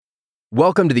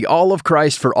Welcome to the All of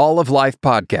Christ for All of Life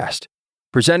podcast,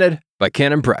 presented by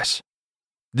Canon Press.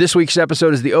 This week's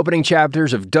episode is the opening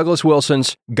chapters of Douglas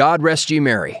Wilson's God Rest Ye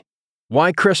Merry,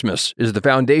 Why Christmas is the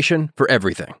Foundation for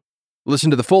Everything. Listen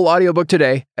to the full audiobook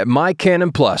today at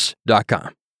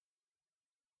mycanonplus.com.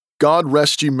 God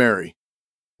Rest Ye Merry,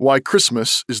 Why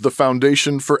Christmas is the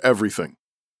Foundation for Everything,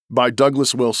 by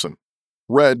Douglas Wilson,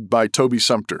 read by Toby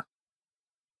Sumter.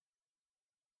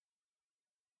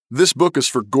 This book is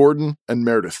for Gordon and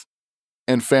Meredith,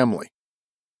 and family.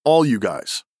 All you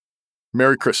guys.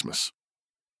 Merry Christmas.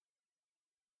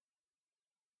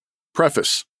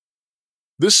 Preface.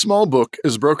 This small book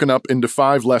is broken up into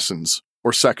 5 lessons,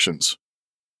 or sections.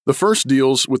 The first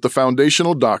deals with the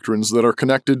foundational doctrines that are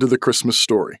connected to the Christmas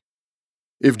story.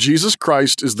 If Jesus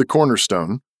Christ is the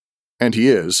cornerstone, and he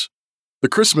is, the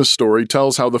Christmas story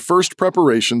tells how the first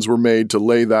preparations were made to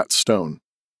lay that stone.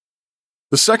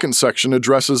 The second section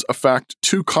addresses a fact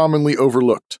too commonly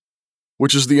overlooked,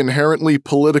 which is the inherently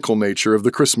political nature of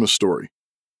the Christmas story,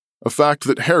 a fact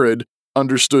that Herod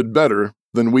understood better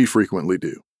than we frequently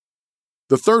do.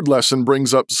 The third lesson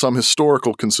brings up some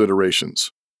historical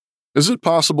considerations. Is it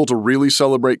possible to really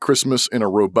celebrate Christmas in a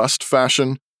robust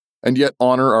fashion and yet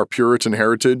honor our Puritan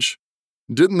heritage?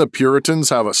 Didn't the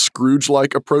Puritans have a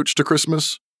Scrooge-like approach to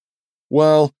Christmas?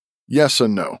 Well, yes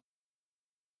and no.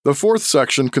 The fourth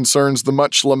section concerns the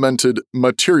much-lamented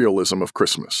materialism of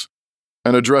Christmas,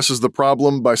 and addresses the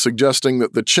problem by suggesting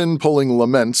that the chin-pulling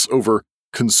laments over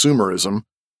consumerism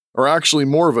are actually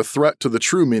more of a threat to the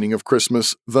true meaning of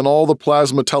Christmas than all the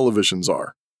plasma televisions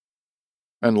are.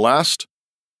 And last,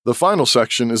 the final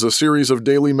section is a series of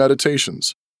daily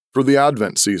meditations for the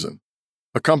Advent season,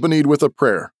 accompanied with a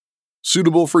prayer,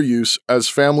 suitable for use as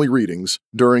family readings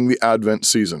during the Advent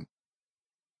season.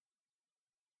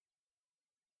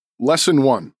 Lesson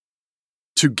 1.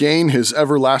 To gain his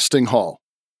everlasting hall.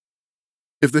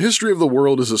 If the history of the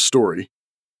world is a story,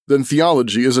 then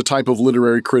theology is a type of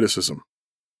literary criticism.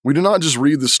 We do not just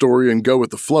read the story and go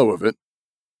with the flow of it.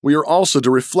 We are also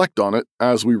to reflect on it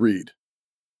as we read.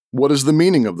 What is the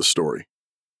meaning of the story?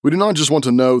 We do not just want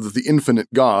to know that the infinite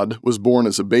God was born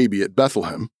as a baby at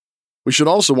Bethlehem. We should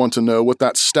also want to know what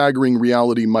that staggering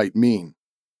reality might mean.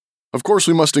 Of course,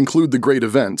 we must include the great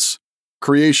events: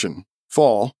 creation,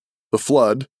 fall, the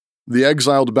flood, the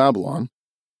exiled Babylon.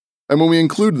 And when we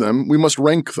include them, we must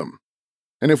rank them.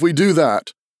 And if we do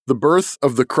that, the birth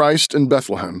of the Christ in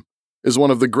Bethlehem is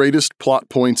one of the greatest plot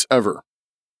points ever.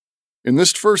 In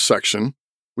this first section,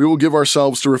 we will give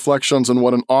ourselves to reflections on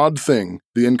what an odd thing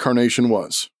the incarnation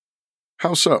was.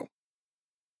 How so?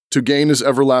 To gain his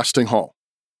everlasting hall.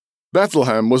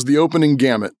 Bethlehem was the opening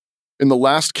gamut in the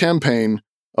last campaign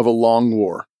of a long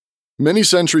war. Many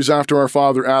centuries after our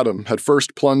father Adam had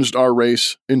first plunged our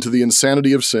race into the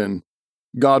insanity of sin,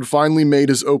 God finally made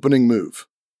his opening move.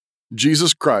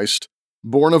 Jesus Christ,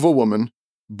 born of a woman,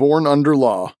 born under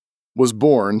law, was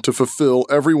born to fulfill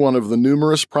every one of the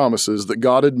numerous promises that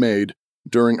God had made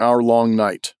during our long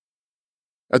night.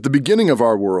 At the beginning of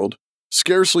our world,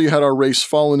 scarcely had our race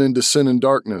fallen into sin and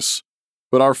darkness,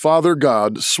 but our Father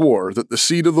God swore that the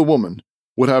seed of the woman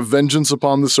would have vengeance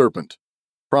upon the serpent,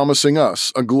 promising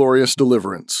us a glorious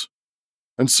deliverance.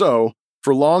 And so,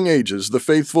 for long ages, the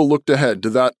faithful looked ahead to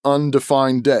that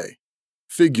undefined day,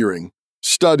 figuring,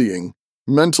 studying,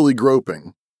 mentally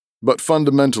groping, but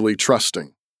fundamentally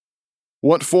trusting.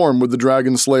 What form would the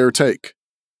dragon slayer take?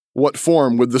 What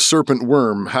form would the serpent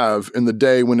worm have in the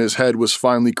day when his head was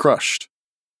finally crushed?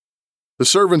 The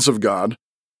servants of God,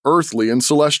 earthly and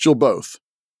celestial both,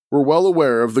 were well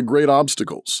aware of the great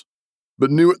obstacles,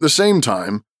 but knew at the same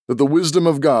time that the wisdom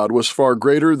of God was far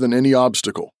greater than any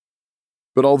obstacle.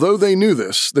 But although they knew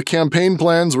this, the campaign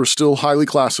plans were still highly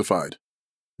classified.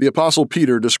 The Apostle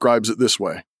Peter describes it this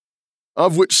way: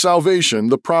 "Of which salvation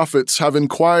the prophets have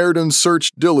inquired and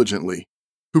searched diligently,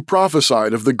 who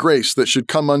prophesied of the grace that should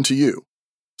come unto you,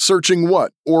 searching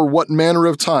what manner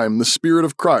of time the Spirit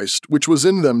of Christ which was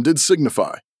in them did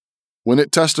signify, when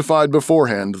it testified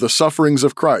beforehand the sufferings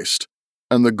of Christ,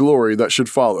 and the glory that should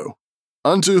follow.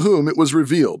 Unto whom it was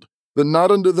revealed, that not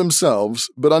unto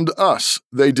themselves, but unto us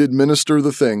they did minister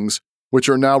the things which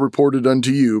are now reported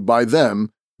unto you by them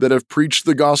that have preached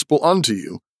the gospel unto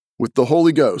you, with the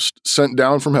Holy Ghost sent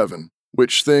down from heaven,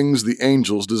 which things the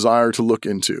angels desire to look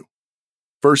into."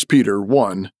 1 Peter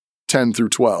 1,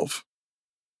 10-12.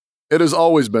 It has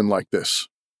always been like this.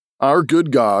 Our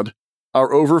good God,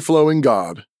 our overflowing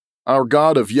God, our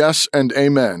God of yes and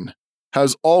amen,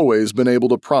 has always been able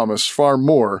to promise far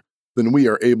more than we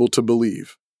are able to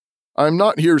believe. I am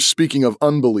not here speaking of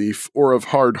unbelief or of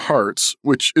hard hearts,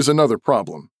 which is another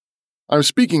problem. I'm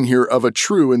speaking here of a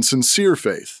true and sincere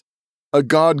faith, a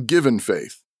God-given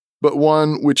faith, but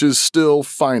one which is still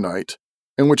finite,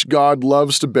 and which God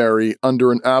loves to bury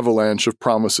under an avalanche of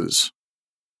promises.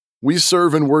 We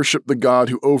serve and worship the God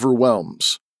who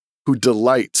overwhelms, who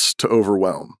delights to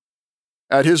overwhelm.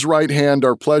 At his right hand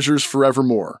are pleasures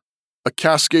forevermore, a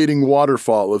cascading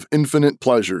waterfall of infinite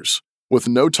pleasures, with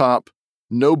no top,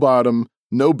 no bottom,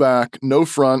 no back, no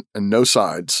front, and no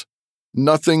sides.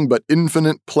 Nothing but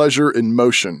infinite pleasure in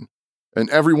motion, and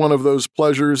every one of those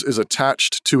pleasures is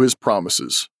attached to his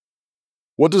promises.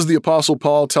 What does the Apostle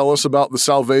Paul tell us about the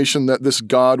salvation that this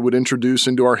God would introduce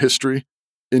into our history,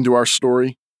 into our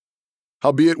story?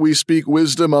 Howbeit we speak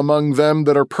wisdom among them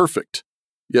that are perfect,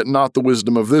 yet not the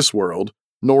wisdom of this world,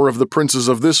 nor of the princes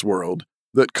of this world,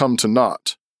 that come to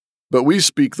naught. But we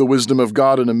speak the wisdom of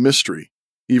God in a mystery,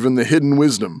 even the hidden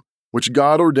wisdom, which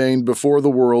God ordained before the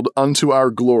world unto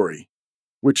our glory,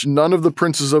 which none of the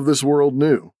princes of this world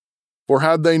knew. For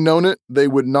had they known it, they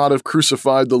would not have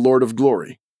crucified the Lord of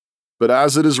glory. But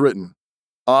as it is written,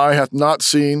 Eye hath not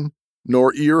seen,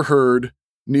 nor ear heard,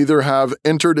 neither have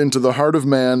entered into the heart of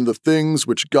man the things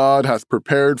which God hath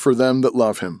prepared for them that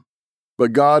love him.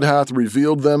 But God hath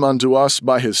revealed them unto us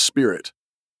by his Spirit.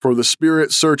 For the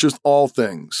Spirit searcheth all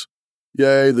things,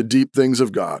 yea, the deep things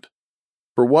of God.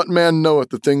 For what man knoweth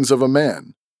the things of a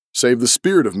man, save the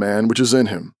spirit of man which is in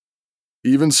him?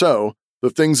 Even so,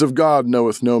 the things of God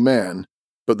knoweth no man,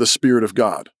 but the Spirit of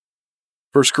God.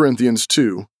 1 Corinthians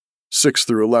 2,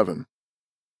 6-11.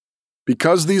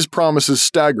 Because these promises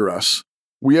stagger us,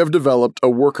 we have developed a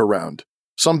workaround,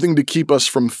 something to keep us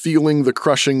from feeling the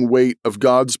crushing weight of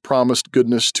God's promised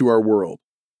goodness to our world.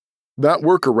 That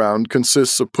workaround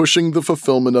consists of pushing the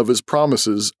fulfillment of his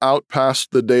promises out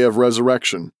past the day of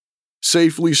resurrection,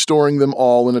 safely storing them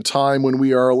all in a time when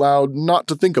we are allowed not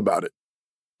to think about it.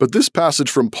 But this passage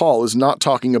from Paul is not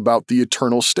talking about the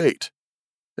eternal state.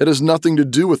 It has nothing to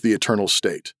do with the eternal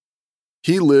state.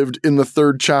 He lived in the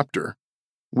 3rd chapter.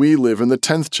 We live in the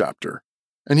 10th chapter.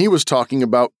 And he was talking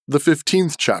about the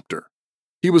 15th chapter.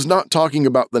 He was not talking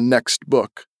about the next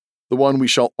book, the one we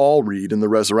shall all read in the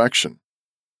resurrection.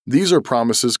 These are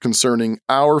promises concerning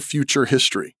our future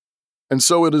history. And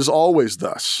so it is always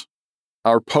thus.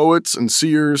 Our poets and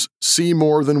seers see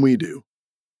more than we do.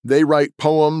 They write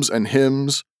poems and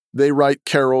hymns, they write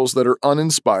carols that are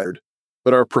uninspired,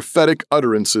 but are prophetic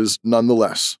utterances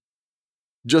nonetheless.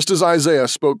 Just as Isaiah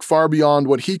spoke far beyond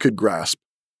what he could grasp,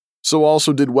 so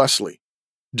also did Wesley.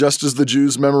 Just as the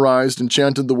Jews memorized and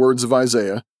chanted the words of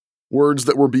Isaiah, words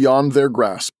that were beyond their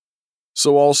grasp,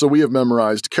 so also we have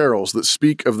memorized carols that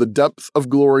speak of the depth of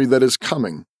glory that is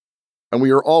coming, and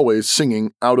we are always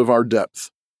singing out of our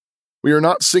depth. We are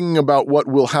not singing about what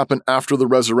will happen after the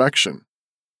resurrection.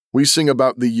 We sing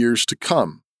about the years to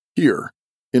come, here,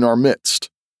 in our midst.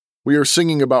 We are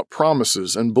singing about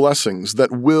promises and blessings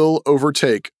that will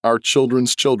overtake our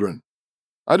children's children.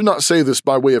 I do not say this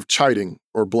by way of chiding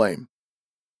or blame.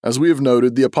 As we have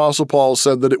noted, the Apostle Paul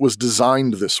said that it was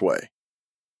designed this way.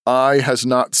 Eye has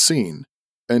not seen,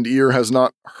 and ear has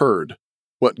not heard,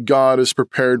 what God has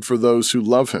prepared for those who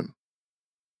love him.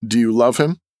 Do you love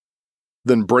him?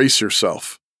 Then brace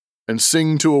yourself, and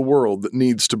sing to a world that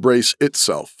needs to brace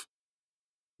itself.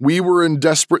 We were in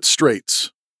desperate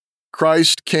straits.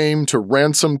 Christ came to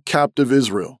ransom captive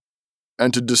Israel,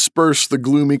 and to disperse the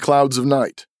gloomy clouds of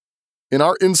night. In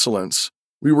our insolence,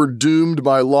 we were doomed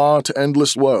by law to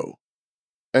endless woe,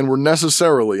 and were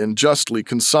necessarily and justly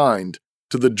consigned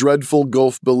to the dreadful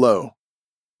gulf below.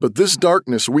 But this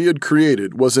darkness we had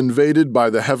created was invaded by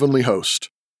the heavenly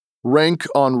host. Rank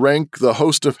on rank the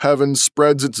host of heaven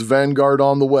spreads its vanguard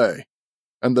on the way,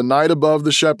 and the night above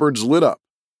the shepherds lit up,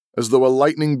 as though a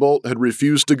lightning bolt had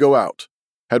refused to go out,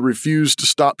 had refused to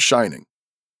stop shining.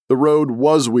 The road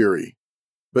was weary,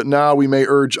 but now we may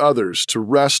urge others to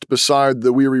rest beside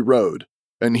the weary road,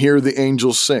 and hear the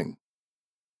angels sing.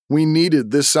 We needed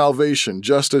this salvation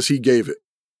just as he gave it.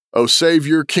 O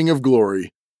Savior, King of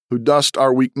glory, who dost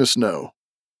our weakness know,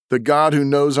 the God who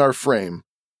knows our frame,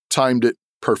 timed it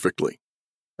perfectly.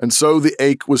 And so the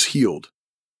ache was healed.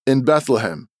 In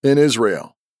Bethlehem, in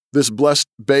Israel, this blessed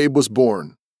babe was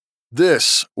born.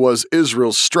 This was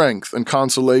Israel's strength and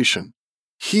consolation.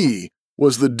 He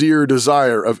was the dear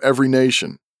desire of every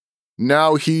nation.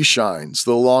 Now he shines,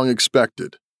 the long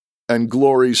expected, and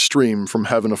glories stream from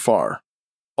heaven afar.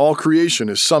 All creation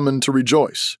is summoned to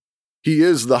rejoice. He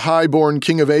is the high-born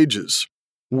King of ages,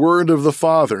 Word of the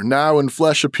Father, now in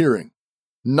flesh appearing.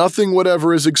 Nothing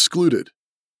whatever is excluded.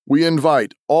 We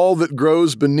invite all that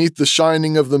grows beneath the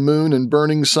shining of the moon and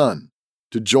burning sun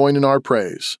to join in our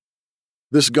praise.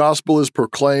 This gospel is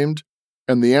proclaimed,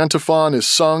 and the antiphon is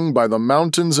sung by the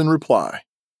mountains in reply.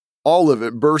 All of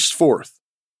it bursts forth.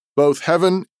 Both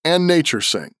heaven and nature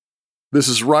sing. This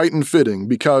is right and fitting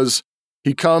because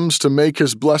he comes to make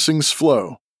his blessings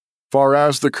flow, far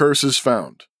as the curse is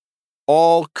found.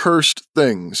 All cursed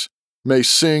things may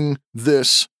sing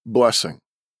this blessing.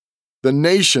 The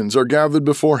nations are gathered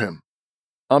before him.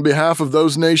 On behalf of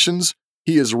those nations,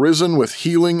 he is risen with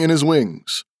healing in his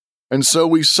wings. And so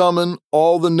we summon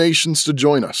all the nations to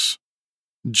join us.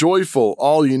 Joyful,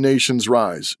 all ye nations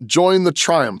rise. Join the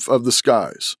triumph of the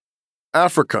skies.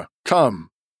 Africa, come.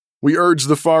 We urge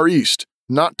the Far East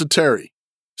not to tarry.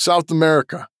 South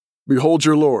America, behold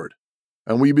your Lord.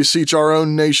 And we beseech our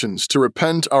own nations to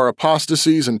repent our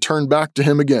apostasies and turn back to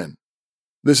him again.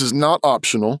 This is not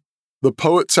optional. The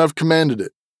poets have commanded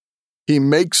it. He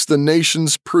makes the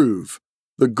nations prove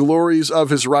the glories of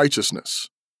his righteousness.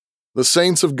 The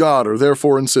saints of God are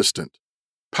therefore insistent.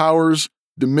 Powers,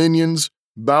 dominions,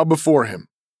 bow before him,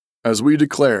 as we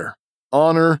declare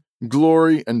honor,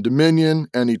 glory, and dominion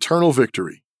and eternal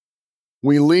victory.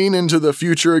 We lean into the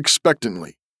future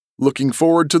expectantly, looking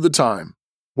forward to the time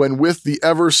when with the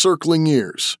ever-circling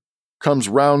years comes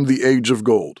round the age of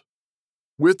gold.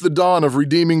 With the dawn of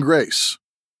redeeming grace,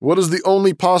 what is the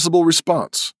only possible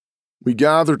response? We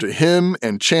gather to hymn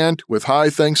and chant with high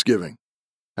thanksgiving.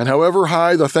 And however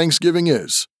high the thanksgiving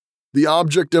is, the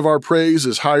object of our praise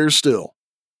is higher still.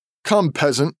 Come,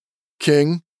 peasant,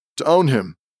 king, to own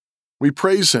him. We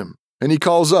praise him, and he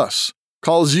calls us,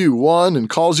 calls you one and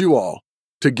calls you all,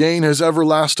 to gain his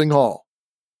everlasting hall.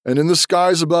 And in the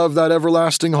skies above that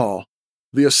everlasting hall,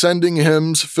 the ascending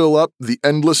hymns fill up the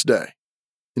endless day.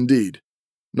 Indeed,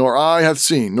 nor eye hath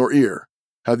seen, nor ear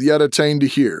hath yet attained to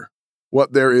hear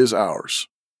what there is ours.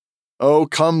 Oh,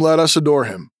 come, let us adore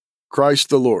him, Christ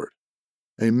the Lord.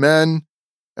 Amen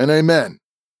and amen.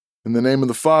 In the name of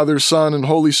the Father, Son, and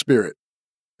Holy Spirit.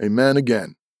 Amen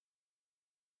again.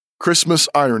 Christmas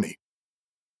irony.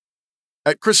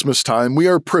 At Christmas time, we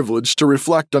are privileged to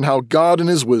reflect on how God in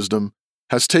his wisdom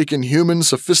has taken human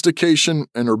sophistication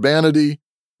and urbanity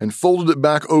and folded it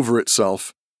back over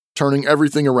itself, turning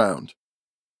everything around.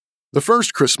 The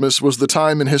first Christmas was the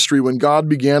time in history when God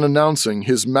began announcing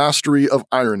his mastery of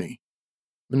irony,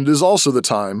 and it is also the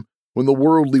time when the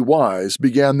worldly wise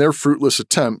began their fruitless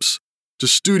attempts to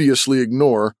studiously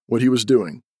ignore what he was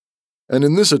doing. And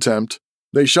in this attempt,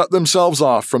 they shut themselves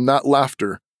off from that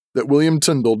laughter that William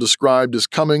Tyndale described as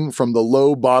coming from the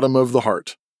low bottom of the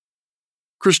heart.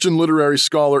 Christian literary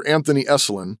scholar Anthony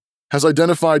Esolen has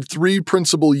identified three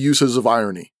principal uses of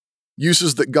irony,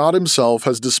 uses that God himself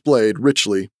has displayed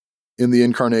richly in the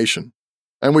Incarnation,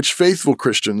 and which faithful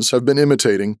Christians have been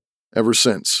imitating ever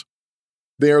since.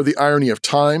 They are the irony of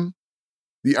time,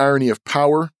 the irony of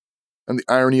power, and the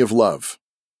irony of love.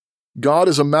 God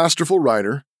is a masterful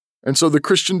writer, and so the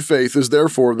Christian faith is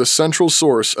therefore the central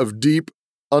source of deep,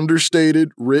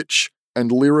 understated, rich,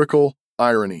 and lyrical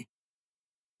irony.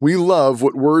 We love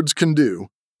what words can do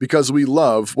because we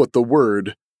love what the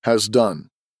Word has done.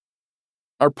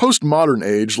 Our postmodern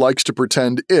age likes to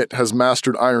pretend it has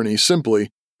mastered irony simply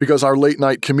because our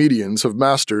late-night comedians have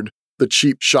mastered the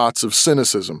cheap shots of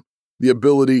cynicism, the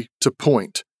ability to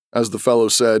point, as the fellow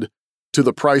said, to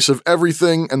the price of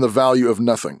everything and the value of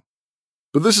nothing.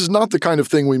 But this is not the kind of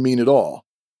thing we mean at all.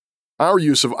 Our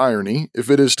use of irony, if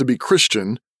it is to be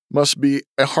Christian, must be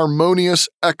a harmonious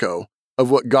echo of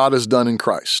what God has done in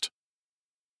Christ.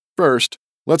 First,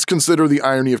 let's consider the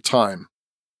irony of time.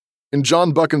 In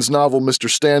John Buchan's novel Mr.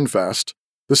 Standfast,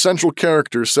 the central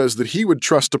character says that he would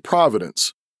trust to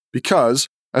Providence because,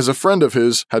 as a friend of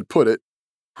his had put it,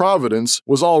 Providence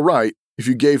was all right if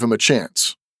you gave him a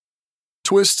chance.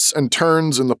 Twists and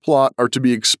turns in the plot are to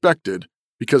be expected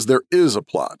because there is a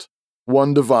plot,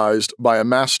 one devised by a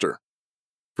master.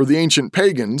 For the ancient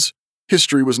pagans,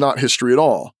 history was not history at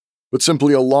all, but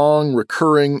simply a long,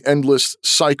 recurring, endless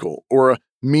cycle or a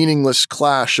meaningless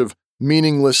clash of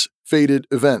meaningless, fated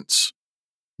events.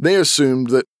 They assumed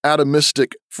that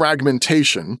atomistic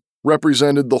fragmentation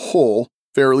represented the whole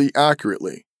fairly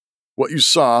accurately. What you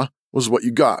saw was what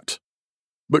you got.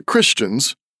 But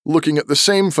Christians, looking at the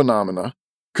same phenomena,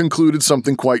 concluded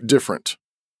something quite different.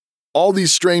 All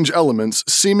these strange elements,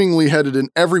 seemingly headed in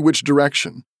every which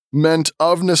direction, meant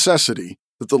of necessity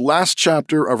that the last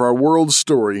chapter of our world's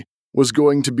story was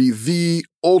going to be the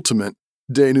ultimate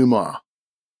denouement.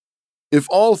 If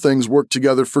all things work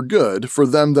together for good for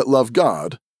them that love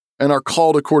God and are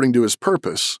called according to his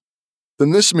purpose,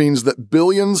 then this means that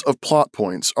billions of plot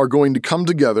points are going to come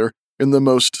together in the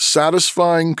most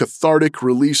satisfying, cathartic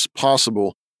release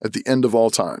possible at the end of all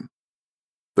time.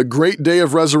 The great day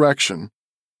of resurrection,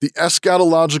 the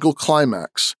eschatological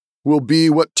climax, will be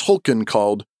what Tolkien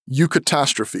called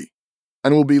eucatastrophe,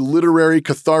 and will be literary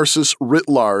catharsis writ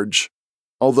large,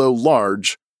 although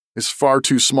large is far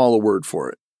too small a word for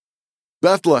it.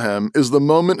 Bethlehem is the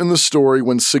moment in the story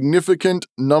when significant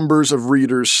numbers of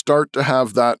readers start to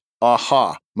have that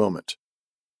aha moment.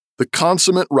 The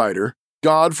consummate writer,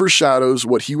 God foreshadows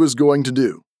what he was going to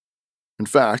do. In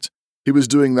fact, he was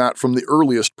doing that from the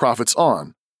earliest prophets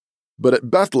on. But at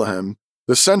Bethlehem,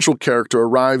 the central character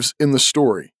arrives in the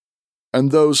story, and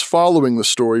those following the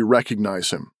story recognize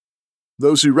him.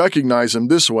 Those who recognize him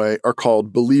this way are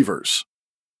called believers.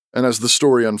 And as the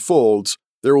story unfolds,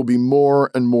 there will be more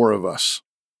and more of us.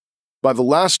 By the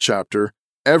last chapter,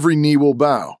 every knee will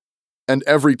bow, and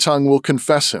every tongue will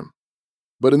confess him.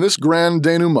 But in this grand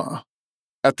denouement,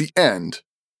 at the end,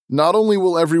 not only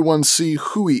will everyone see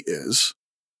who he is,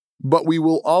 but we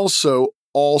will also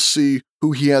all see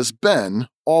who he has been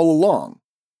all along.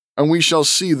 And we shall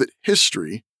see that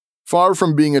history, far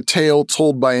from being a tale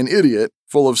told by an idiot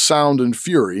full of sound and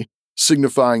fury,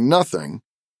 signifying nothing,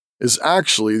 is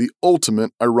actually the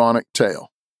ultimate ironic tale.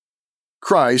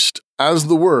 Christ, as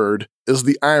the Word, is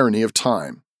the irony of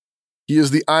time. He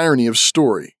is the irony of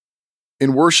story.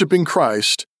 In worshiping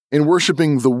Christ, in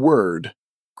worshiping the Word,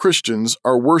 Christians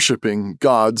are worshiping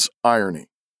God's irony.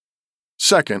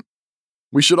 Second,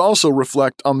 we should also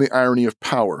reflect on the irony of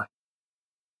power.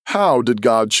 How did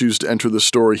God choose to enter the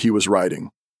story he was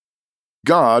writing?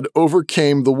 God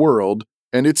overcame the world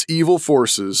and its evil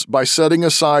forces by setting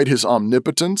aside his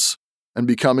omnipotence and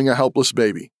becoming a helpless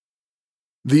baby.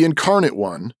 The incarnate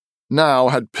one now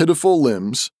had pitiful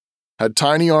limbs, had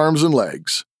tiny arms and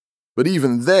legs, but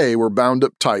even they were bound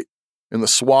up tight in the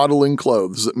swaddling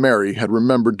clothes that Mary had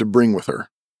remembered to bring with her.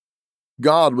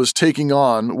 God was taking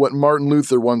on what Martin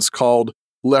Luther once called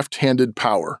left-handed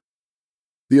power,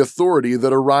 the authority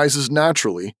that arises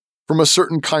naturally from a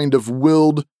certain kind of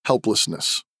willed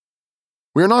helplessness.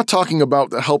 We are not talking about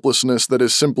the helplessness that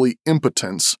is simply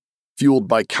impotence, fueled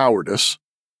by cowardice.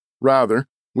 Rather,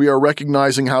 we are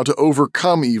recognizing how to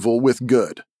overcome evil with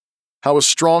good, how a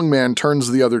strong man turns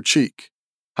the other cheek,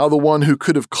 how the one who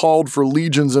could have called for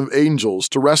legions of angels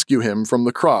to rescue him from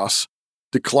the cross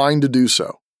declined to do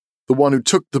so. The one who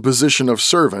took the position of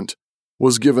servant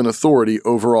was given authority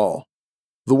over all.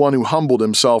 The one who humbled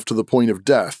himself to the point of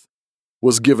death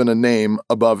was given a name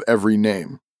above every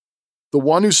name. The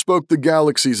one who spoke the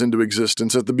galaxies into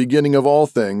existence at the beginning of all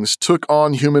things took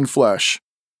on human flesh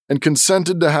and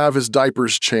consented to have his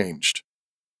diapers changed.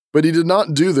 But he did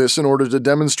not do this in order to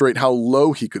demonstrate how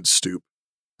low he could stoop,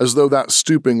 as though that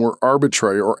stooping were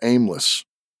arbitrary or aimless.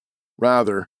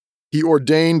 Rather, he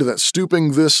ordained that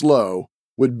stooping this low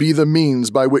would be the means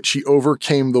by which he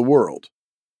overcame the world.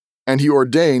 And he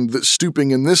ordained that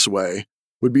stooping in this way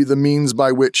would be the means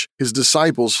by which his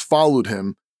disciples followed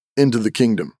him into the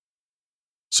kingdom.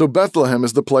 So Bethlehem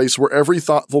is the place where every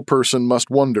thoughtful person must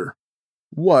wonder,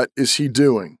 what is he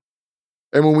doing?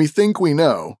 And when we think we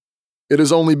know, it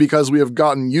is only because we have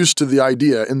gotten used to the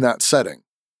idea in that setting.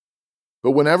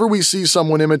 But whenever we see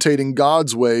someone imitating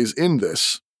God's ways in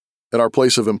this, at our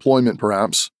place of employment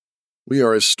perhaps, we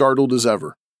are as startled as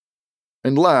ever.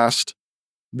 And last,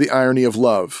 the irony of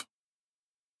love.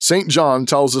 St. John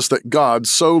tells us that God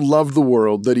so loved the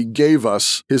world that he gave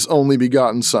us his only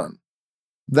begotten Son.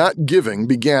 That giving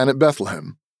began at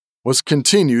Bethlehem, was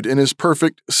continued in his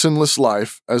perfect, sinless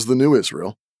life as the new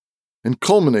Israel, and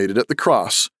culminated at the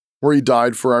cross, where he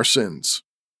died for our sins.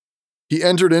 He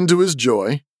entered into his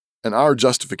joy, and our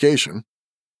justification,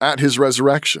 at his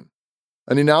resurrection,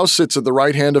 and he now sits at the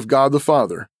right hand of God the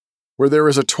Father, where there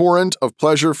is a torrent of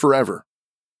pleasure forever.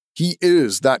 He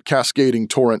is that cascading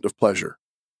torrent of pleasure.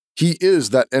 He is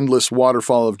that endless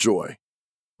waterfall of joy,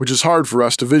 which is hard for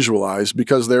us to visualize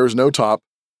because there is no top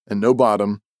and no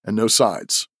bottom and no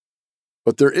sides.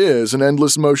 But there is an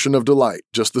endless motion of delight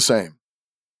just the same.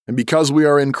 And because we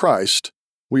are in Christ,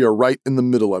 we are right in the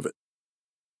middle of it.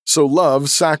 So love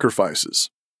sacrifices.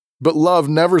 But love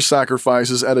never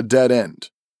sacrifices at a dead end.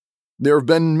 There have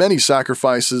been many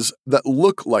sacrifices that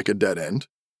look like a dead end.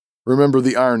 Remember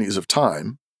the ironies of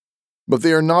time. But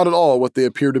they are not at all what they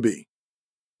appear to be.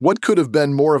 What could have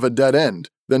been more of a dead end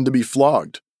than to be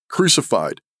flogged,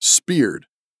 crucified, speared,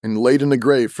 and laid in a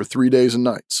grave for 3 days and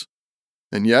nights?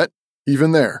 And yet,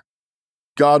 even there,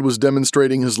 God was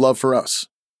demonstrating his love for us.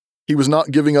 He was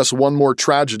not giving us one more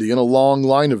tragedy in a long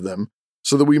line of them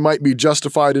so that we might be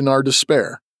justified in our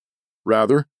despair.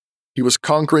 Rather, he was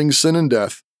conquering sin and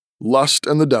death, lust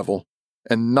and the devil,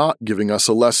 and not giving us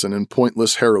a lesson in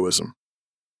pointless heroism.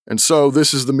 And so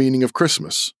this is the meaning of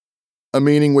Christmas, a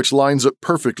meaning which lines up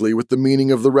perfectly with the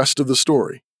meaning of the rest of the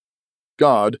story.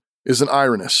 God is an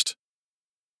ironist.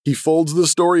 He folds the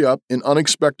story up in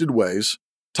unexpected ways,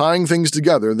 tying things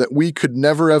together that we could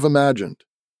never have imagined.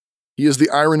 He is the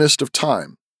ironist of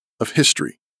time, of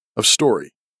history, of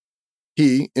story.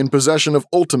 He, in possession of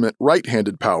ultimate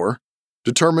right-handed power,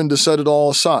 determined to set it all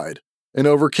aside and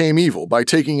overcame evil by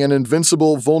taking an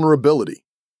invincible vulnerability,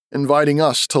 inviting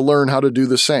us to learn how to do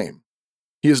the same.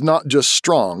 He is not just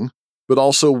strong, but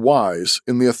also wise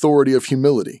in the authority of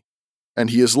humility, and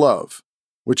he is love,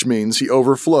 which means he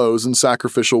overflows in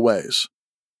sacrificial ways.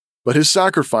 But his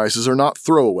sacrifices are not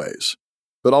throwaways,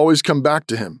 but always come back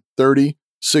to him 30,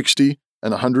 60,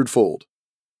 and 100-fold.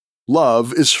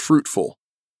 Love is fruitful,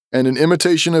 and in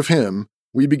imitation of him,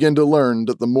 we begin to learn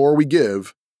that the more we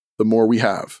give, the more we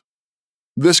have.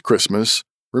 This Christmas,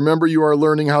 remember you are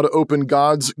learning how to open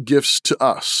God's gifts to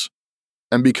us.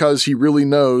 And because he really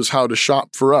knows how to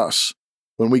shop for us,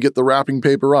 when we get the wrapping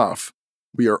paper off,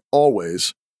 we are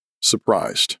always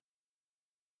surprised.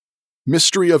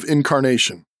 Mystery of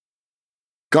Incarnation.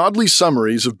 Godly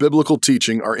summaries of biblical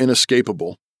teaching are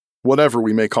inescapable, whatever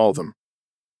we may call them.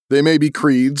 They may be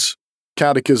creeds,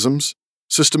 catechisms,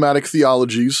 systematic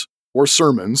theologies, or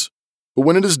sermons, but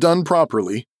when it is done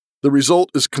properly, the result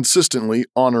is consistently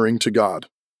honoring to God.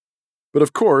 But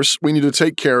of course, we need to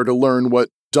take care to learn what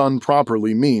done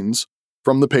properly means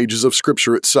from the pages of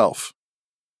Scripture itself.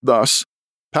 Thus,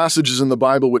 passages in the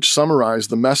Bible which summarize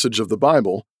the message of the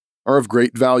Bible are of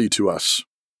great value to us.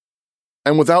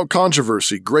 And without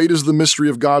controversy, great is the mystery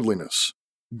of godliness.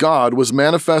 God was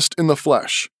manifest in the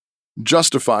flesh,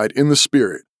 justified in the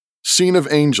Spirit, seen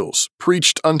of angels,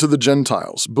 preached unto the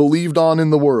Gentiles, believed on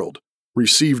in the world,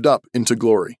 received up into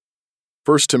glory.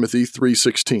 1 Timothy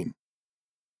 3:16.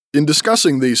 In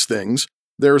discussing these things,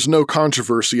 there is no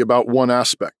controversy about one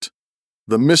aspect.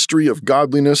 The mystery of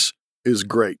godliness is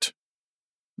great.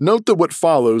 Note that what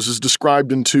follows is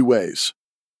described in two ways.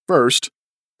 First,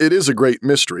 it is a great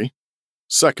mystery.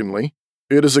 Secondly,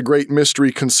 it is a great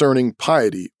mystery concerning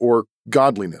piety or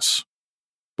godliness.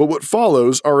 But what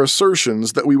follows are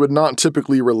assertions that we would not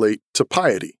typically relate to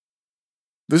piety.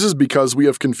 This is because we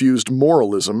have confused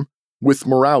moralism with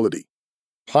morality,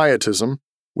 pietism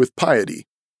with piety,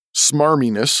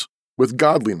 smarminess with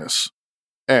godliness,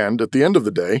 and, at the end of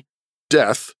the day,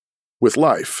 death with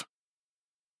life.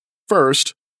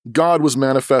 First, God was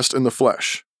manifest in the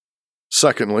flesh.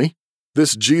 Secondly,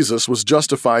 this Jesus was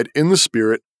justified in the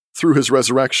Spirit through his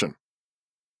resurrection.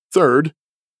 Third,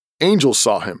 angels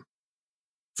saw him.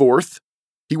 Fourth,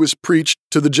 he was preached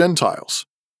to the Gentiles.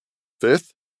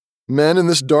 Fifth, men in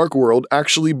this dark world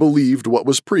actually believed what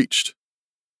was preached.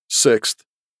 Sixth,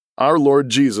 our Lord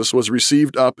Jesus was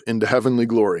received up into heavenly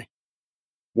glory.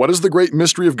 What is the great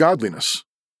mystery of godliness?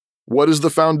 What is the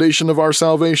foundation of our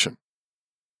salvation?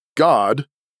 God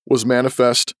was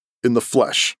manifest in the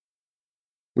flesh.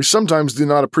 We sometimes do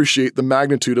not appreciate the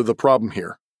magnitude of the problem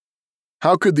here.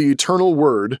 How could the eternal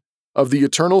Word of the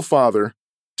eternal Father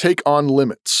take on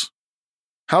limits?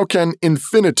 How can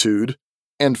infinitude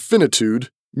and finitude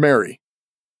marry?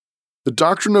 The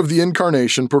doctrine of the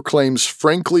Incarnation proclaims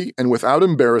frankly and without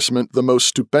embarrassment the most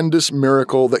stupendous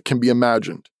miracle that can be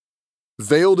imagined.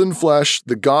 Veiled in flesh,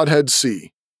 the Godhead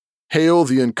see. Hail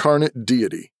the incarnate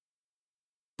deity.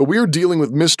 But we are dealing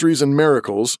with mysteries and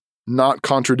miracles, not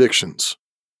contradictions.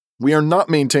 We are not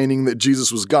maintaining that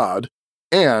Jesus was God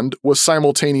and was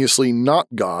simultaneously not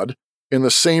God in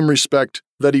the same respect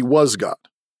that he was God.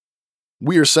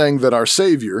 We are saying that our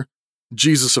Savior,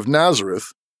 Jesus of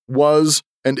Nazareth, was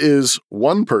and is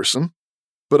one person,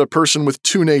 but a person with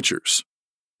two natures,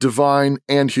 divine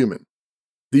and human.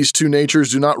 These two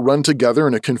natures do not run together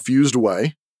in a confused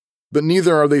way, but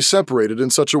neither are they separated in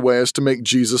such a way as to make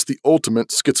Jesus the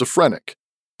ultimate schizophrenic,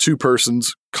 two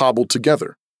persons cobbled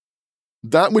together.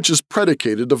 That which is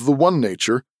predicated of the one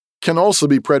nature can also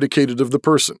be predicated of the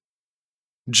person.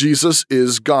 Jesus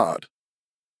is God.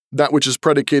 That which is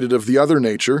predicated of the other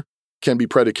nature can be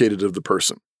predicated of the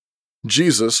person.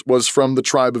 Jesus was from the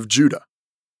tribe of Judah.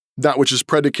 That which is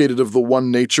predicated of the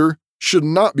one nature should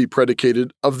not be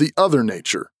predicated of the other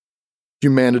nature.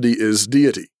 Humanity is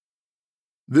deity.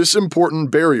 This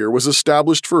important barrier was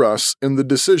established for us in the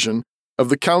decision of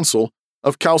the Council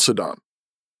of Chalcedon.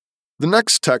 The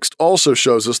next text also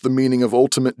shows us the meaning of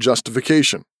ultimate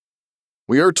justification.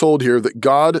 We are told here that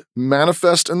God,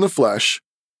 manifest in the flesh,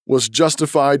 was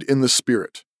justified in the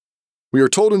Spirit. We are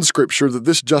told in Scripture that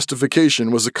this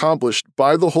justification was accomplished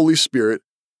by the Holy Spirit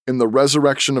in the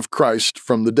resurrection of Christ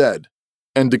from the dead,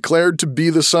 and declared to be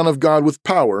the Son of God with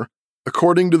power,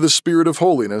 according to the Spirit of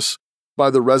holiness, by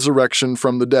the resurrection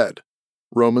from the dead.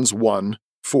 Romans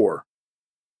 1:4.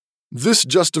 This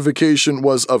justification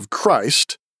was of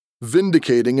Christ,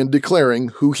 vindicating and declaring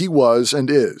who he was and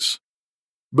is.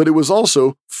 But it was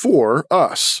also for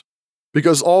us,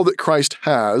 because all that Christ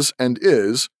has and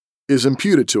is is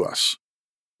imputed to us.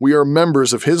 We are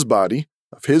members of his body,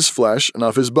 of his flesh, and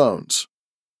of his bones.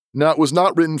 Now it was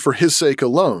not written for his sake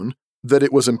alone that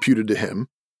it was imputed to him,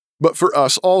 but for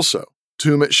us also, to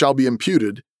whom it shall be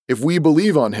imputed, if we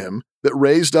believe on him that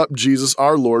raised up Jesus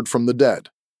our Lord from the dead,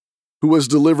 who was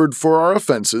delivered for our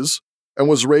offenses and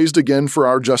was raised again for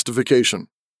our justification.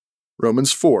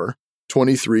 Romans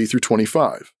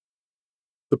 4:23-25.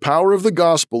 The power of the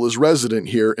gospel is resident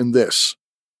here in this.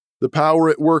 The power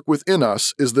at work within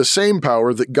us is the same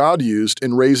power that God used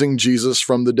in raising Jesus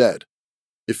from the dead.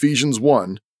 Ephesians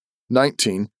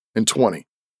 1:19-20.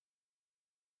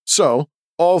 So,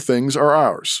 all things are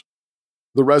ours.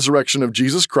 The resurrection of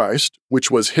Jesus Christ, which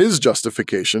was his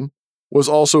justification, was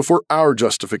also for our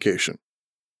justification.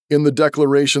 In the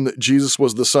declaration that Jesus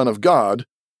was the Son of God,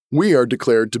 we are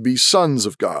declared to be sons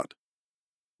of God.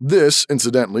 This,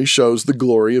 incidentally, shows the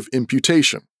glory of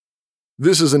imputation.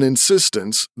 This is an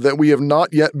insistence that we have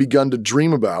not yet begun to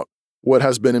dream about what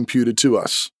has been imputed to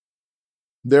us.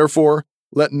 Therefore,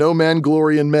 let no man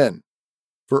glory in men,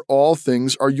 for all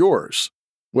things are yours,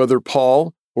 whether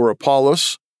Paul or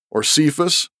Apollos or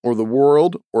Cephas or the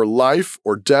world or life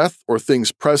or death or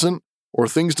things present or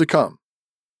things to come.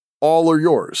 All are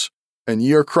yours, and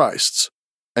ye are Christ's,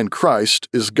 and Christ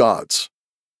is God's.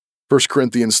 1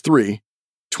 Corinthians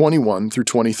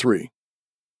 3:21-23.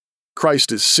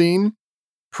 Christ is seen,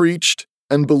 preached,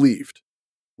 and believed.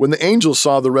 When the angels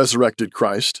saw the resurrected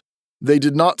Christ, they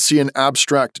did not see an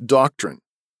abstract doctrine.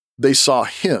 They saw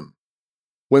him.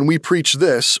 When we preach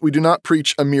this, we do not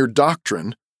preach a mere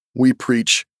doctrine, we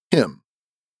preach him.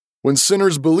 When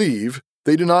sinners believe,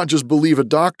 they do not just believe a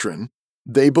doctrine,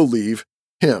 they believe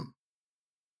him.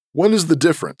 What is the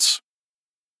difference?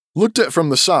 Looked at from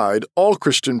the side, all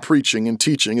Christian preaching and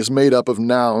teaching is made up of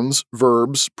nouns,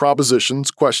 verbs,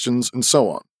 propositions, questions, and so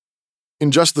on.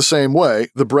 In just the same way,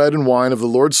 the bread and wine of the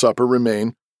Lord's Supper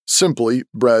remain simply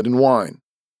bread and wine.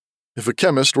 If a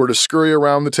chemist were to scurry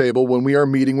around the table when we are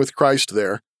meeting with Christ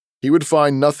there, he would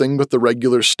find nothing but the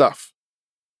regular stuff.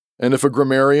 And if a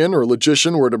grammarian or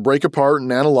logician were to break apart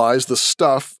and analyze the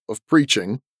stuff of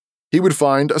preaching, he would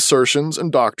find assertions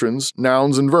and doctrines,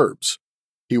 nouns and verbs.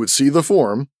 He would see the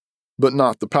form, but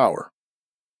not the power.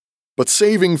 But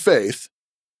saving faith,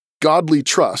 godly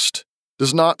trust,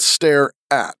 does not stare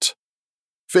at.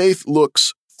 Faith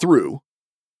looks through,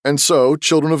 and so,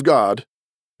 children of God,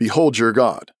 behold your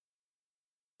God.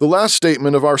 The last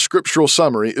statement of our scriptural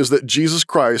summary is that Jesus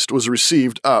Christ was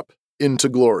received up into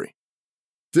glory.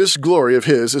 This glory of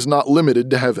his is not limited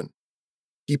to heaven.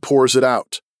 He pours it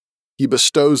out. He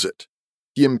bestows it.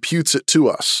 He imputes it to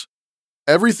us.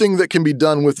 Everything that can be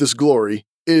done with this glory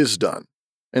is done,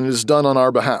 and it is done on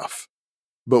our behalf.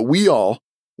 But we all,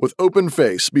 with open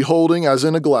face, beholding as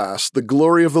in a glass the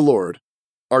glory of the Lord,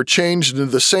 are changed into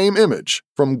the same image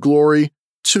from glory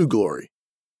to glory,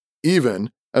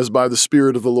 even as by the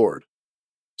Spirit of the Lord.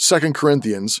 2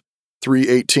 Corinthians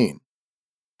 3:18.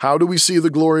 How do we see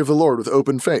the glory of the Lord with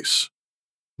open face?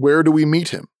 Where do we meet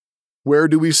him? Where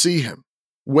do we see him?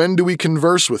 When do we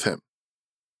converse with him?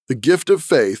 The gift of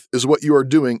faith is what you are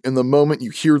doing in the moment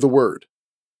you hear the word.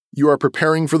 You are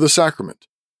preparing for the sacrament.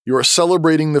 You are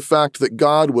celebrating the fact that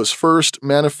God was first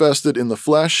manifested in the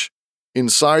flesh,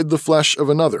 inside the flesh of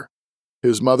another,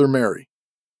 his mother Mary.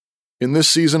 In this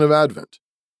season of Advent,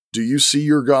 do you see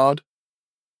your God?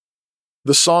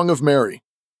 The Song of Mary.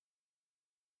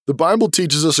 The Bible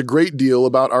teaches us a great deal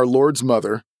about our Lord's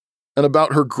mother and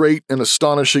about her great and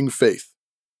astonishing faith.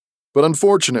 But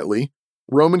unfortunately,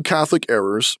 Roman Catholic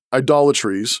errors,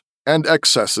 idolatries, and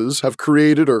excesses have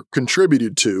created or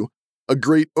contributed to a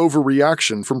great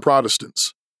overreaction from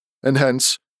Protestants, and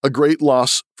hence a great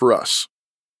loss for us.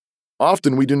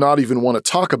 Often we do not even want to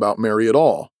talk about Mary at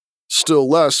all, still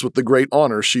less with the great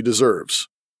honor she deserves,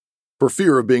 for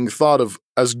fear of being thought of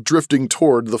as drifting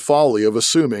toward the folly of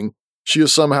assuming she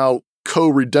is somehow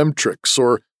co-redemptrix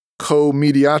or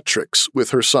co-mediatrix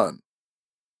with her Son.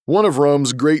 One of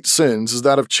Rome's great sins is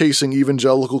that of chasing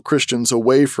evangelical Christians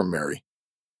away from Mary.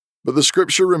 But the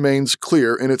Scripture remains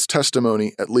clear in its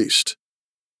testimony at least.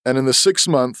 And in the 6th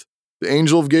month, the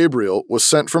angel of Gabriel was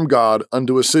sent from God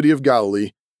unto a city of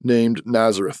Galilee named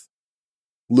Nazareth.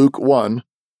 Luke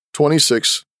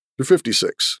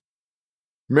 1:26-56.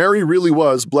 Mary really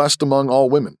was blessed among all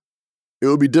women. It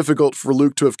would be difficult for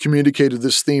Luke to have communicated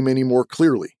this theme any more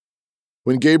clearly.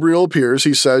 When Gabriel appears,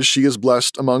 he says she is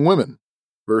blessed among women.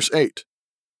 Verse 8.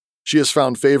 She has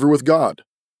found favor with God.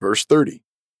 Verse 30.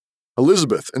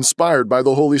 Elizabeth, inspired by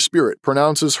the Holy Spirit,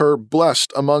 pronounces her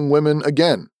blessed among women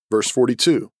again. Verse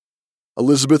 42.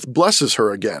 Elizabeth blesses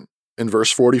her again in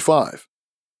verse 45.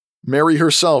 Mary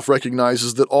herself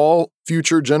recognizes that all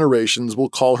future generations will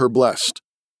call her blessed.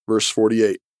 Verse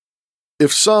 48.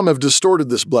 If some have distorted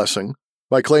this blessing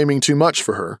by claiming too much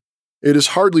for her, it is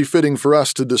hardly fitting for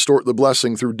us to distort the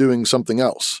blessing through doing something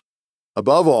else.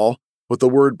 Above all, what the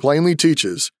Word plainly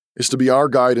teaches is to be our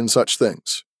guide in such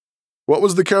things. What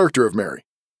was the character of Mary?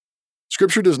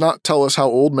 Scripture does not tell us how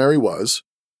old Mary was,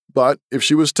 but if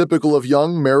she was typical of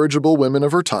young, marriageable women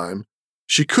of her time,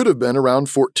 she could have been around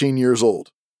 14 years old.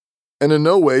 And in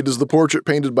no way does the portrait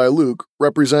painted by Luke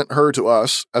represent her to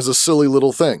us as a silly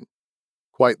little thing.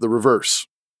 Quite the reverse.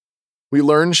 We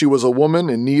learn she was a woman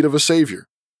in need of a Savior.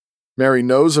 Mary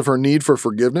knows of her need for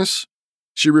forgiveness.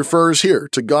 She refers here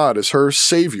to God as her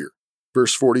Savior,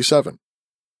 verse 47.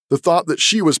 The thought that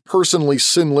she was personally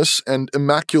sinless and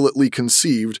immaculately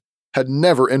conceived had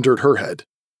never entered her head,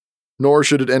 nor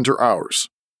should it enter ours.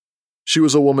 She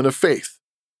was a woman of faith.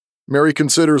 Mary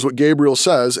considers what Gabriel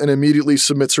says and immediately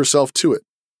submits herself to it,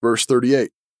 verse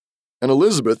 38. And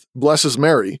Elizabeth blesses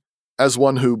Mary as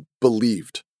one who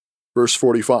believed, verse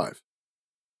 45.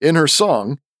 In her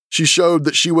song, she showed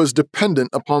that she was dependent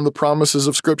upon the promises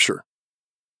of Scripture.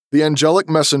 The angelic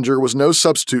messenger was no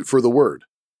substitute for the Word.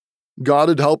 God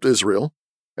had helped Israel,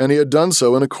 and he had done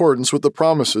so in accordance with the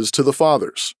promises to the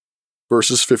fathers,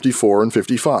 verses 54 and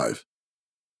 55.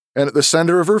 And at the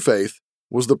center of her faith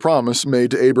was the promise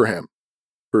made to Abraham,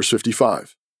 verse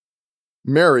 55.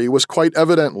 Mary was quite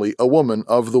evidently a woman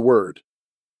of the Word.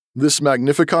 This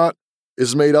Magnificat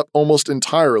is made up almost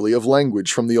entirely of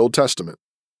language from the Old Testament,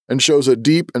 and shows a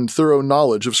deep and thorough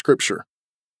knowledge of Scripture.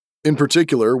 In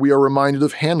particular, we are reminded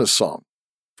of Hannah's song,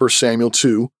 1 Samuel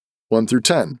 2, 1 through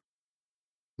 10.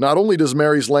 Not only does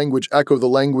Mary's language echo the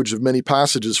language of many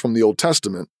passages from the Old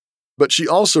Testament, but she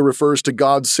also refers to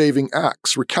God's saving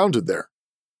acts recounted there,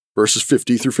 verses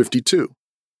 50 through 52.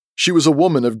 She was a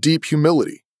woman of deep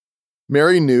humility.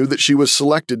 Mary knew that she was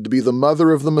selected to be the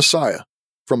mother of the Messiah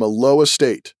from a low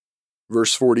estate,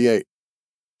 verse 48.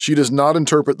 She does not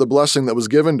interpret the blessing that was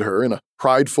given to her in a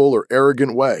prideful or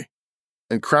arrogant way.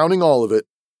 And crowning all of it,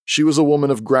 she was a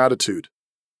woman of gratitude.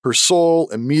 Her soul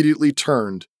immediately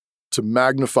turned to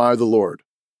magnify the Lord,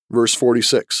 verse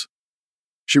 46.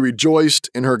 She rejoiced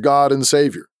in her God and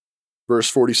Savior, verse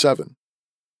 47.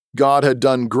 God had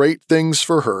done great things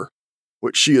for her,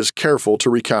 which she is careful to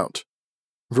recount,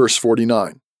 verse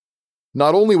 49.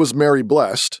 Not only was Mary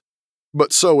blessed,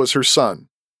 but so was her son,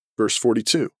 verse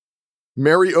 42.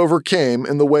 Mary overcame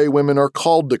in the way women are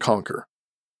called to conquer,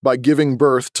 by giving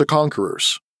birth to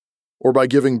conquerors, or by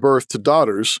giving birth to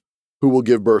daughters who will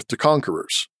give birth to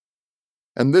conquerors.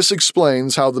 And this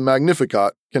explains how the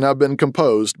Magnificat can have been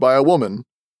composed by a woman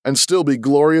and still be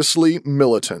gloriously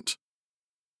militant.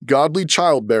 Godly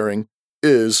childbearing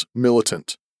is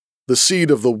militant. The seed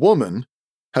of the woman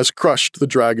has crushed the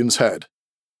dragon's head.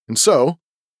 And so,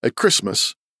 at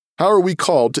Christmas, how are we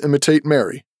called to imitate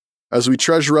Mary as we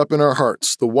treasure up in our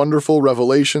hearts the wonderful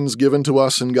revelations given to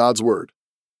us in God's Word?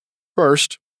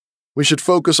 First, we should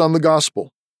focus on the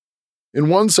gospel. In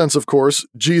one sense, of course,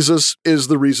 Jesus is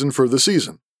the reason for the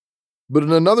season. But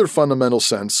in another fundamental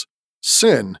sense,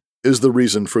 sin is the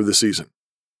reason for the season.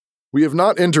 We have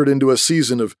not entered into a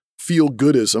season of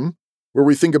feel-goodism, where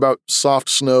we think about soft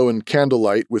snow and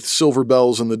candlelight with silver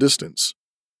bells in the distance.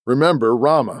 Remember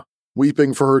Rama,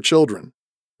 weeping for her children.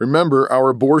 Remember our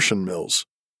abortion mills.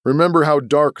 Remember how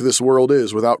dark this world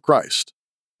is without Christ.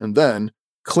 And then,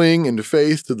 cling in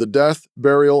faith to the death,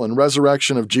 burial, and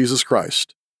resurrection of Jesus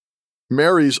Christ.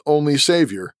 Mary's only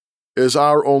Savior is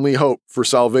our only hope for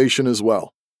salvation as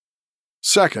well.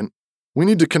 Second, we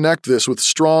need to connect this with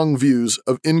strong views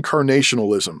of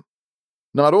incarnationalism.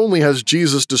 Not only has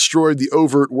Jesus destroyed the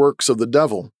overt works of the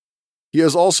devil, he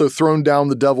has also thrown down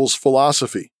the devil's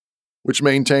philosophy, which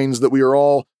maintains that we are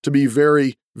all to be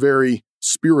very, very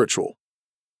spiritual.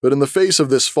 But in the face of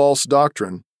this false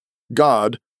doctrine,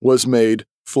 God was made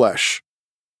flesh.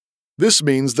 This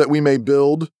means that we may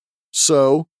build,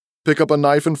 sew, pick up a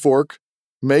knife and fork,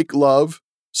 make love,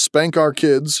 spank our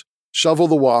kids, shovel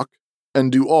the walk,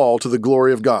 and do all to the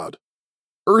glory of God.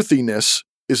 Earthiness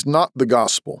is not the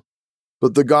gospel,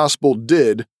 but the gospel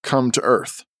did come to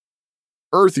earth.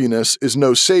 Earthiness is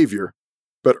no savior,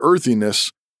 but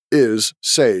earthiness is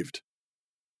saved.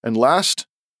 And last,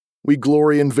 we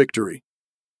glory in victory.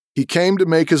 He came to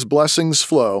make his blessings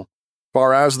flow,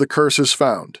 far as the curse is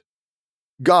found.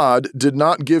 God did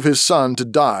not give his Son to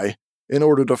die in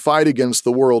order to fight against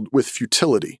the world with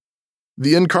futility.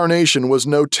 The incarnation was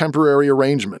no temporary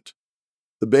arrangement.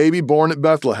 The baby born at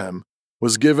Bethlehem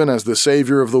was given as the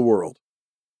Savior of the world.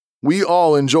 We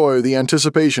all enjoy the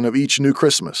anticipation of each new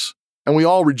Christmas, and we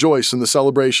all rejoice in the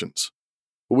celebrations.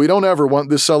 But we don't ever want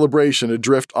this celebration to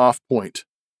drift off point.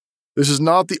 This is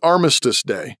not the armistice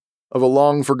day of a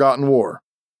long-forgotten war.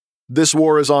 This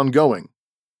war is ongoing,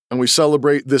 and we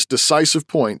celebrate this decisive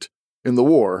point in the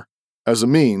war as a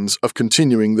means of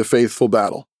continuing the faithful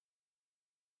battle.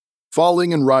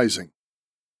 Falling and rising.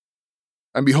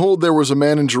 And behold, there was a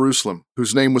man in Jerusalem,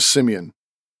 whose name was Simeon,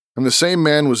 and the same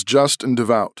man was just and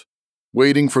devout,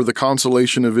 waiting for the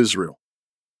consolation of Israel.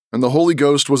 And the Holy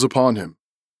Ghost was upon him,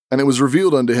 and it was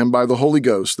revealed unto him by the Holy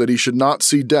Ghost that he should not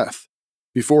see death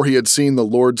before he had seen the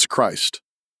Lord's Christ.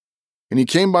 And he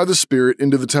came by the Spirit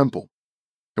into the temple.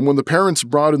 And when the parents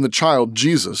brought in the child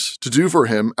Jesus to do for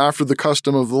him after the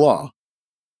custom of the law,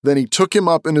 then he took him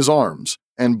up in his arms,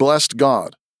 and blessed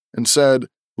God, and said,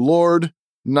 Lord,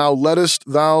 now lettest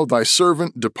thou thy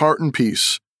servant depart in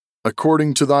peace,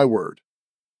 according to thy word.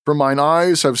 For mine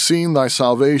eyes have seen thy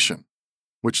salvation,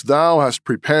 which thou hast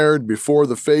prepared before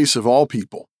the face of all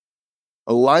people,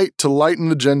 a light to lighten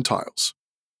the Gentiles,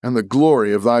 and the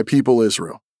glory of thy people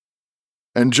Israel.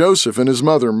 And Joseph and his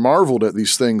mother marveled at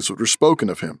these things which were spoken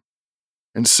of him.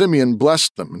 And Simeon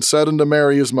blessed them, and said unto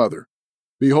Mary his mother,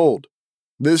 Behold,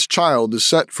 this child is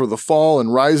set for the fall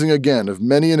and rising again of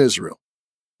many in Israel,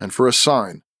 and for a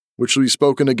sign, which shall be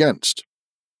spoken against.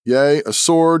 Yea, a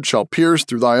sword shall pierce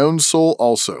through thy own soul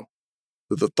also,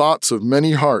 that the thoughts of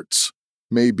many hearts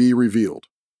may be revealed.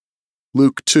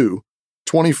 Luke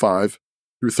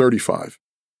 2:25-35.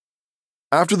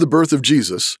 After the birth of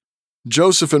Jesus,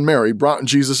 Joseph and Mary brought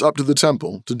Jesus up to the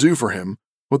temple to do for him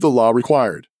what the law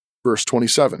required. Verse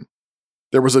 27.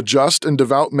 There was a just and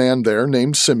devout man there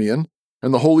named Simeon,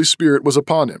 and the Holy Spirit was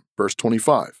upon him. Verse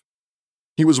 25.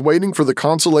 He was waiting for the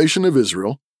consolation of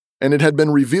Israel, and it had been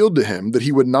revealed to him that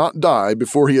he would not die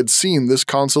before he had seen this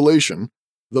consolation,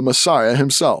 the Messiah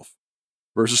himself.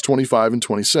 Verses 25 and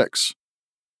 26.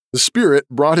 The Spirit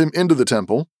brought him into the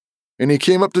temple, and he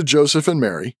came up to Joseph and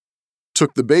Mary,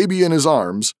 took the baby in his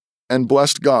arms, and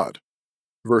blessed God.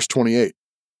 Verse 28.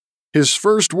 His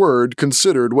first word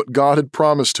considered what God had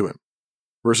promised to him.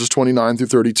 Verses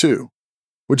 29-32,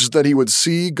 which is that he would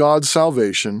see God's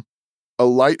salvation, a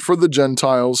light for the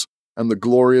Gentiles, and the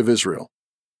glory of Israel.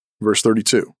 Verse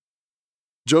 32.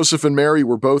 Joseph and Mary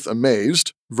were both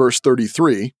amazed. Verse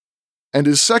 33. And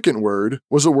his second word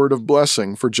was a word of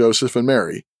blessing for Joseph and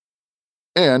Mary.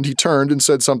 And he turned and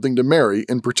said something to Mary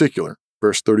in particular.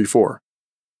 Verse 34.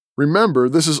 Remember,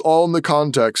 this is all in the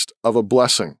context of a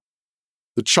blessing.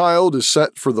 The child is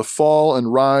set for the fall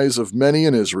and rise of many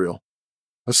in Israel,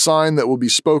 a sign that will be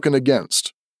spoken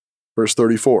against. Verse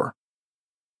 34.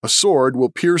 A sword will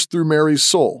pierce through Mary's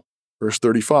soul. Verse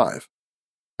 35.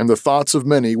 And the thoughts of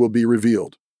many will be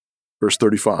revealed. Verse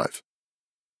 35.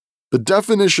 The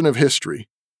definition of history,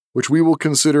 which we will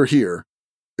consider here,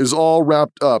 is all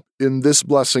wrapped up in this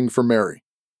blessing for Mary.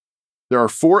 There are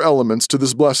 4 elements to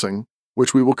this blessing,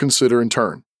 which we will consider in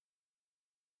turn.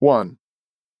 1.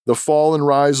 The fall and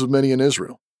rise of many in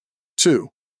Israel. 2.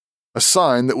 A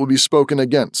sign that will be spoken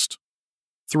against.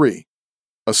 3.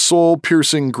 A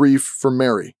soul-piercing grief for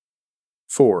Mary.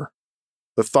 4.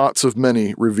 The thoughts of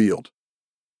many revealed.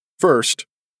 First,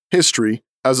 history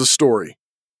as a story.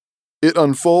 It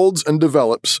unfolds and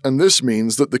develops, and this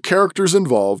means that the characters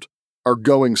involved are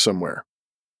going somewhere.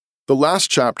 The last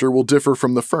chapter will differ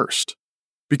from the first.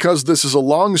 Because this is a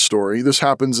long story, this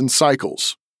happens in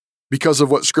cycles. Because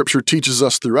of what Scripture teaches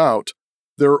us throughout,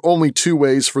 there are only 2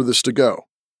 ways for this to go.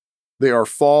 They are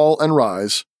fall and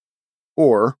rise,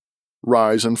 or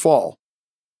rise and fall.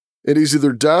 It is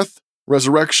either death,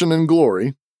 resurrection, and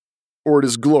glory, or it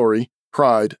is glory,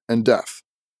 pride, and death.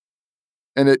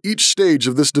 And at each stage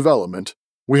of this development,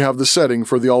 we have the setting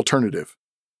for the alternative.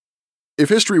 If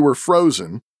history were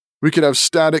frozen, we could have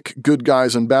static good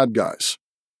guys and bad guys.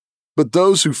 But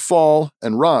those who fall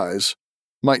and rise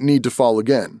might need to fall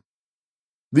again.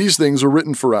 These things are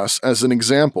written for us as an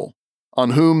example,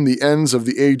 on whom the ends of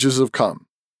the ages have come.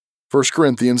 1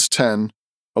 Corinthians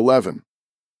 10:11.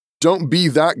 Don't be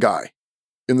that guy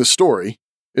in the story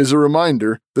is a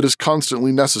reminder that is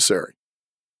constantly necessary.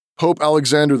 Pope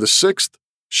Alexander VI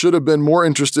should have been more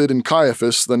interested in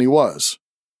Caiaphas than he was.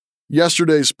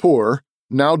 Yesterday's poor,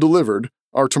 now delivered,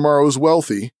 are tomorrow's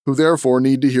wealthy, who therefore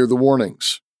need to hear the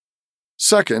warnings.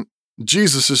 Second,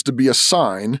 Jesus is to be a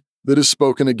sign that is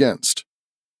spoken against.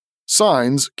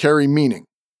 Signs carry meaning,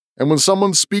 and when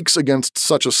someone speaks against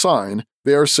such a sign,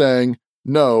 they are saying,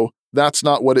 no, that's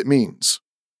not what it means.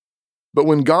 But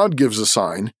when God gives a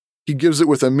sign, he gives it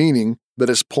with a meaning that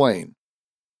is plain.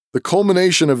 The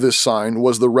culmination of this sign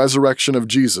was the resurrection of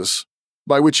Jesus,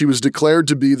 by which he was declared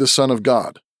to be the Son of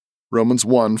God. Romans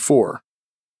 1:4.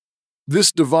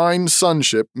 This divine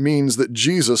sonship means that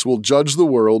Jesus will judge the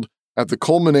world at the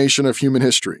culmination of human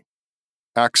history,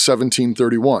 Acts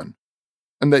 17:31,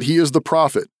 and that he is the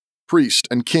prophet, priest,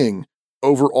 and king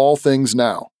over all things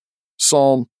now,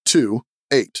 Psalm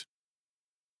 2:8.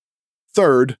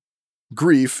 Third,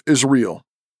 grief is real.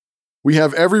 We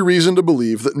have every reason to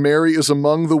believe that Mary is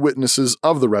among the witnesses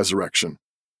of the resurrection,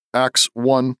 Acts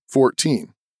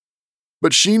 1:14.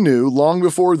 But she knew long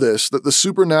before this that the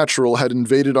supernatural had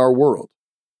invaded our world.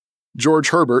 George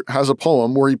Herbert has a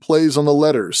poem where he plays on the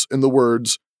letters in the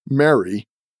words Mary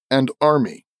and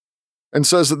army, and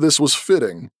says that this was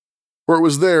fitting, for it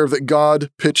was there that God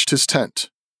pitched his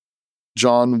tent.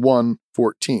 John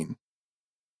 1:14.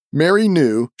 Mary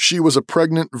knew she was a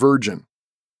pregnant virgin.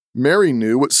 Mary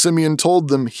knew what Simeon told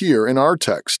them here in our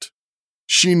text.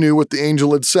 She knew what the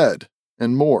angel had said,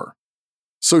 and more.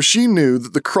 So she knew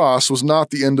that the cross was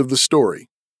not the end of the story,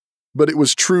 but it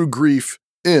was true grief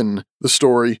in the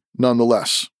story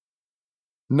nonetheless.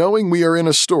 Knowing we are in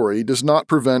a story does not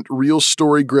prevent real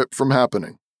story grip from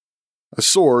happening. A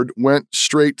sword went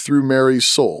straight through Mary's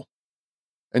soul,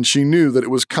 and she knew that it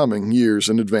was coming years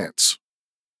in advance.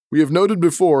 We have noted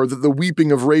before that the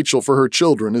weeping of Rachel for her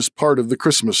children is part of the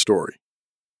Christmas story.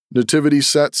 Nativity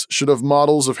sets should have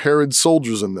models of Herod's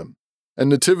soldiers in them, and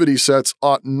nativity sets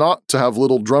ought not to have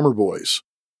little drummer boys.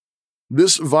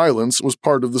 This violence was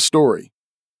part of the story.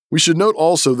 We should note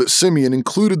also that Simeon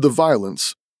included the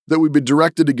violence that would be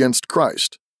directed against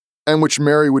Christ, and which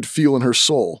Mary would feel in her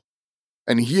soul,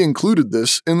 and he included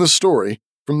this in the story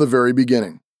from the very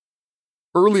beginning.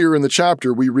 Earlier in the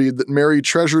chapter, we read that Mary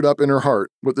treasured up in her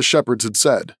heart what the shepherds had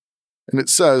said, and it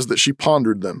says that she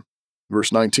pondered them.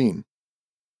 Verse 19.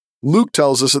 Luke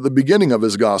tells us at the beginning of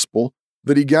his gospel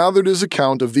that he gathered his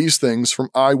account of these things from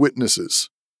eyewitnesses.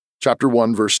 Chapter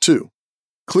 1, verse 2.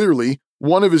 Clearly,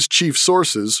 one of his chief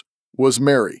sources was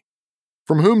Mary.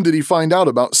 From whom did he find out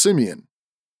about Simeon?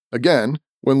 Again,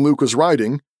 when Luke was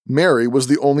writing, Mary was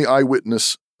the only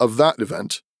eyewitness of that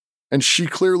event, and she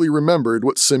clearly remembered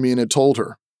what Simeon had told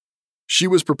her. She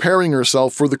was preparing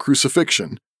herself for the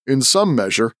crucifixion, in some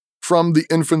measure, from the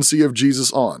infancy of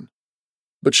Jesus on.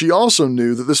 But she also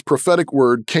knew that this prophetic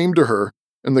word came to her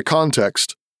in the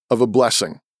context of a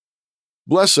blessing.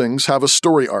 Blessings have a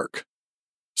story arc.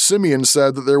 Simeon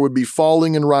said that there would be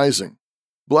falling and rising.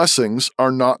 Blessings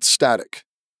are not static.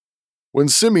 When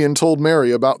Simeon told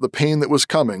Mary about the pain that was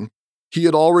coming, he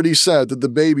had already said that the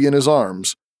baby in his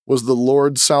arms was the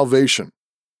Lord's salvation.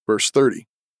 Verse 30.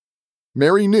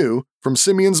 Mary knew from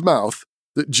Simeon's mouth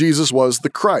that Jesus was the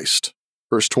Christ.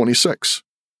 Verse 26.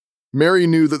 Mary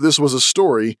knew that this was a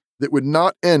story that would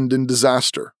not end in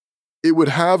disaster. It would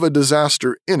have a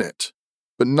disaster in it,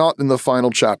 but not in the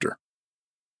final chapter.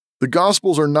 The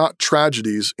Gospels are not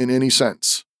tragedies in any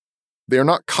sense. They are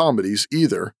not comedies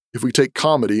either, if we take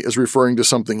comedy as referring to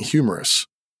something humorous.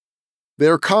 They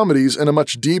are comedies in a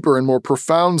much deeper and more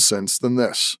profound sense than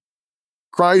this.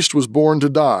 Christ was born to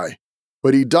die,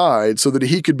 but he died so that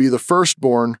he could be the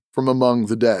firstborn from among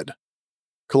the dead.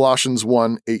 Colossians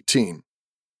 1:18.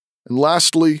 And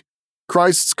lastly,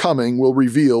 Christ's coming will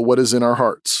reveal what is in our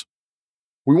hearts.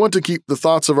 We want to keep the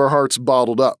thoughts of our hearts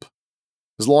bottled up.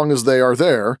 As long as they are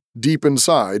there, deep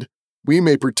inside, we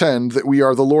may pretend that we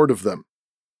are the Lord of them.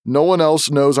 No one else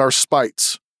knows our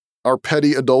spites, our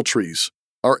petty adulteries,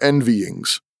 our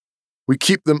envyings. We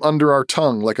keep them under our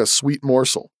tongue like a sweet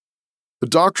morsel. The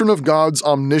doctrine of God's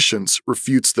omniscience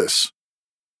refutes this.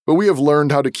 But we have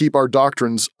learned how to keep our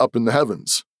doctrines up in the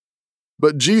heavens.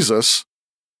 But Jesus,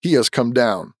 he has come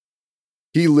down.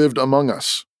 He lived among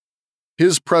us.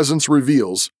 His presence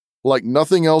reveals, like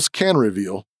nothing else can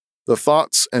reveal, the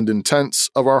thoughts and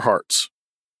intents of our hearts.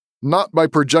 Not by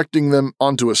projecting them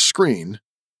onto a screen,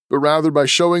 but rather by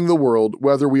showing the world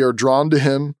whether we are drawn to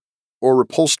him or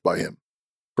repulsed by him.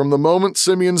 From the moment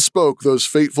Simeon spoke those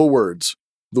fateful words,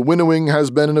 the winnowing has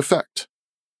been in effect.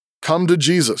 Come to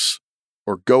Jesus,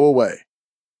 or go away.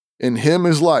 In him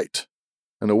is light,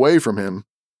 and away from him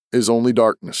is only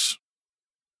darkness.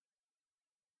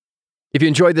 If you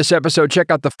enjoyed this episode,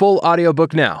 check out the full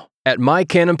audiobook now at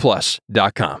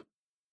mycanonplus.com.